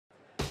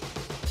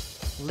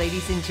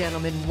Ladies and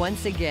gentlemen,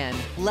 once again,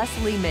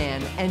 Leslie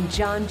Mann and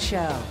John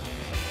Cho.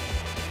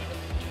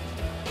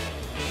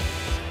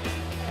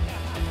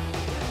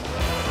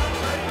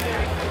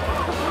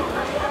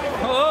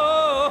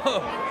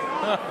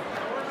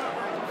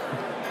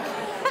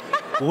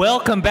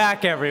 Welcome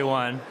back,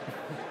 everyone.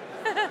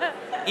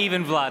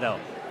 Even Vlado.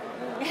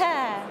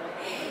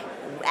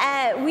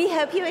 We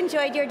hope you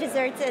enjoyed your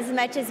desserts as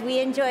much as we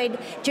enjoyed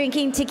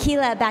drinking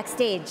tequila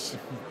backstage.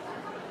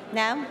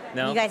 No?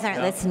 No? You guys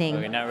aren't listening.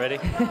 Okay, not ready?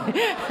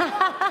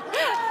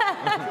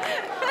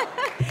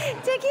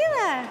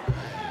 Tequila.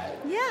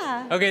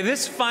 Yeah. Okay,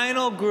 this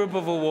final group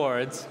of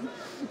awards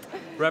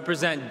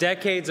represent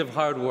decades of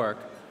hard work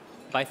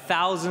by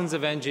thousands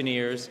of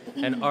engineers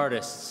and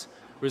artists,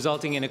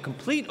 resulting in a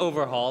complete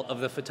overhaul of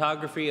the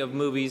photography of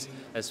movies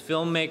as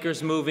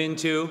filmmakers move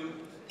into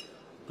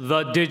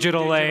the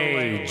digital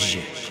age.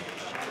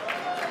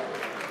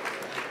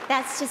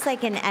 That's just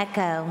like an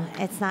echo.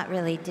 It's not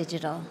really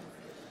digital.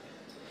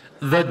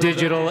 The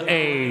digital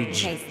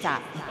age. Okay,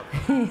 stop.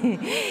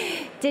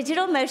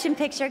 Digital motion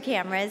picture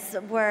cameras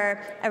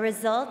were a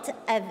result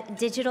of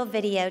digital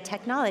video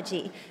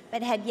technology,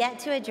 but had yet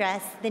to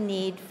address the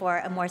need for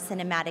a more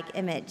cinematic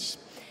image.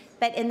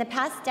 But in the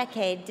past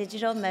decade,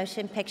 digital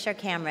motion picture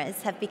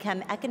cameras have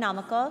become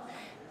economical,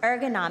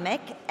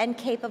 ergonomic, and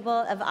capable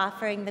of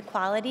offering the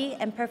quality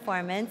and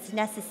performance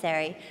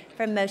necessary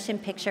for motion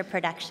picture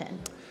production.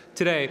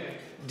 Today,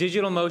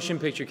 digital motion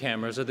picture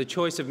cameras are the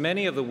choice of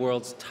many of the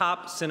world's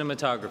top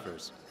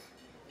cinematographers.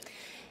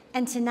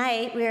 And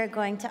tonight, we are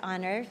going to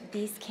honor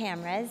these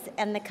cameras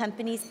and the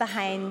companies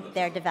behind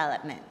their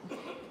development.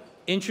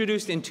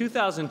 Introduced in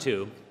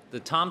 2002, the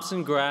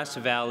Thomson Grass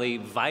Valley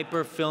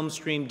Viper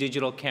FilmStream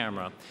digital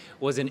camera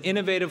was an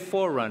innovative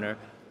forerunner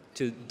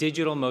to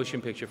digital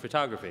motion picture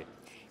photography.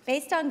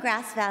 Based on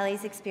Grass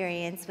Valley's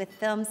experience with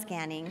film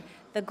scanning,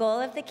 the goal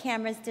of the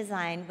camera's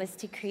design was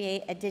to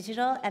create a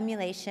digital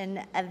emulation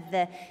of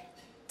the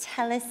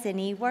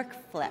telecine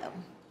workflow.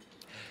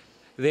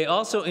 They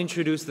also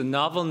introduced the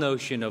novel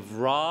notion of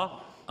raw,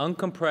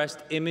 uncompressed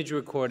image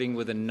recording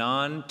with a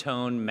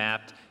non-tone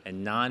mapped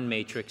and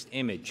non-matrixed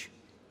image.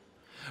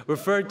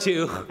 Referred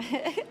to,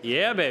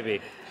 yeah, baby,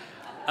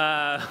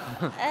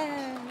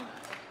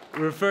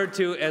 referred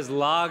to as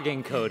log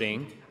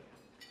encoding.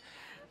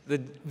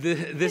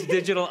 This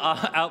digital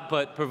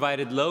output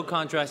provided low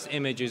contrast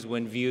images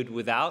when viewed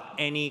without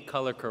any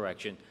color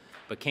correction,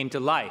 but came to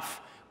life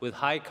with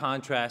high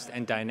contrast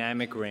and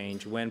dynamic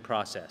range when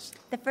processed.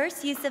 The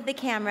first use of the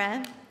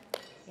camera,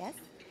 yes?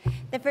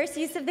 The first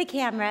use of the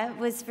camera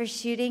was for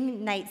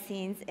shooting night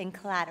scenes in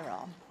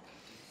Collateral,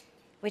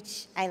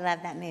 which I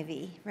love that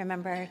movie.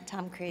 Remember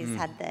Tom Cruise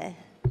had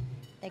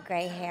the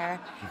gray hair.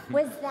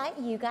 Was that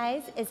you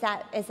guys? Is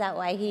that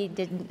why he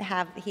didn't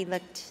have, he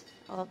looked,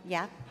 oh,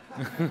 yeah?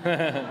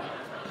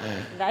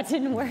 That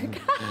didn't work.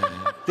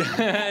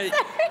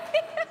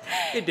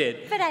 It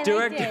did. But I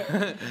liked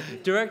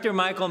it. Director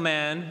Michael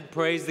Mann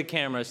praised the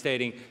camera,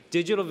 stating,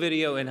 "Digital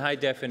video in high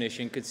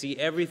definition could see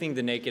everything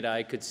the naked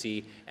eye could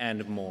see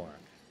and more."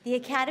 The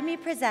Academy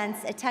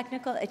presents a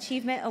Technical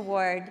Achievement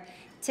Award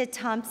to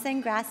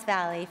Thomson Grass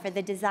Valley for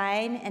the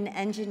design and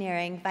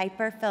engineering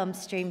Viper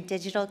FilmStream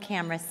digital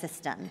camera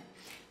system.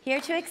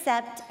 Here to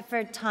accept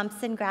for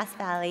Thomson Grass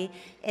Valley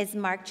is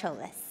Mark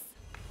Cholis.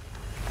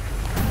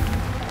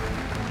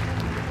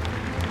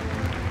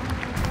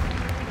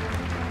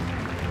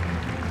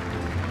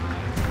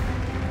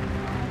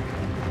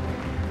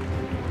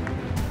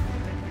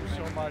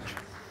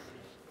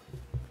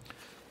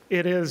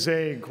 It is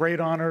a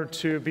great honor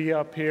to be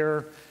up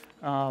here.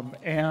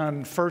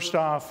 And first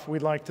off,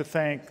 we'd like to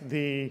thank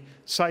the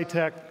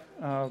Sci-Tech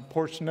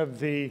portion of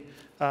the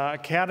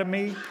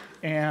Academy.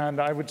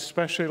 And I would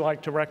especially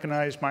like to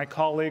recognize my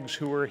colleagues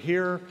who are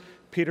here,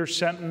 Peter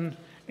Senton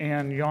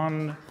and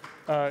Jan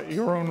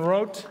Jeroen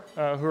Roth,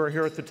 who are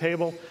here at the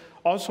table.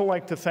 Also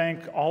like to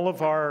thank all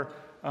of our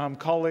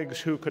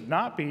colleagues who could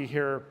not be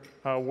here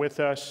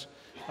with us.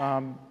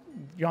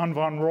 Jan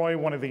van Rooij,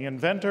 one of the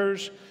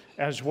inventors,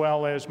 as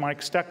well as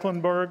Mike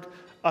Stecklenburg.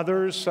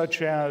 Others,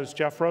 such as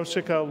Jeff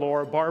Rosica,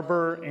 Laura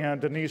Barber, and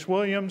Denise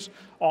Williams,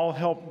 all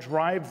helped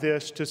drive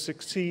this to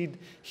succeed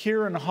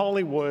here in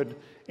Hollywood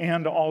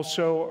and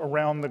also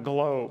around the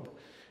globe.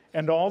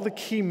 And all the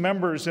key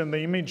members in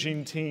the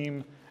imaging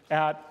team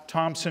at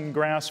Thomson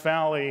Grass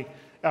Valley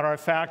at our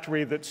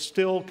factory that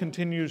still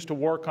continues to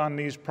work on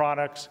these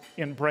products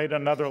in Breda,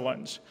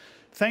 Netherlands.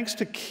 Thanks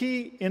to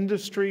key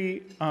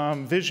industry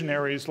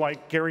visionaries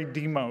like Gary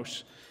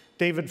Demos,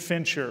 David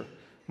Fincher,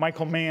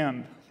 Michael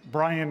Mann,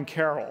 Brian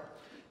Carroll,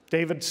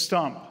 David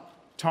Stump,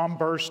 Tom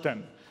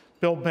Burston,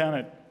 Bill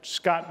Bennett,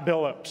 Scott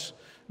Billups,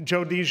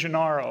 Joe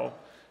DiGennaro,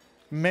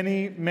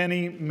 many,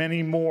 many,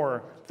 many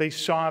more. They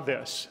saw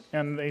this,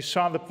 and they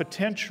saw the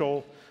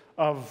potential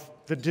of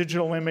the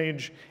digital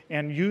image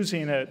and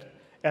using it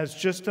as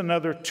just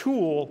another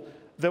tool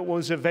that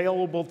was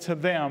available to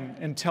them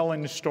in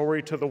telling the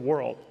story to the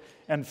world.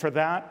 And for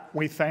that,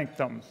 we thank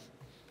them.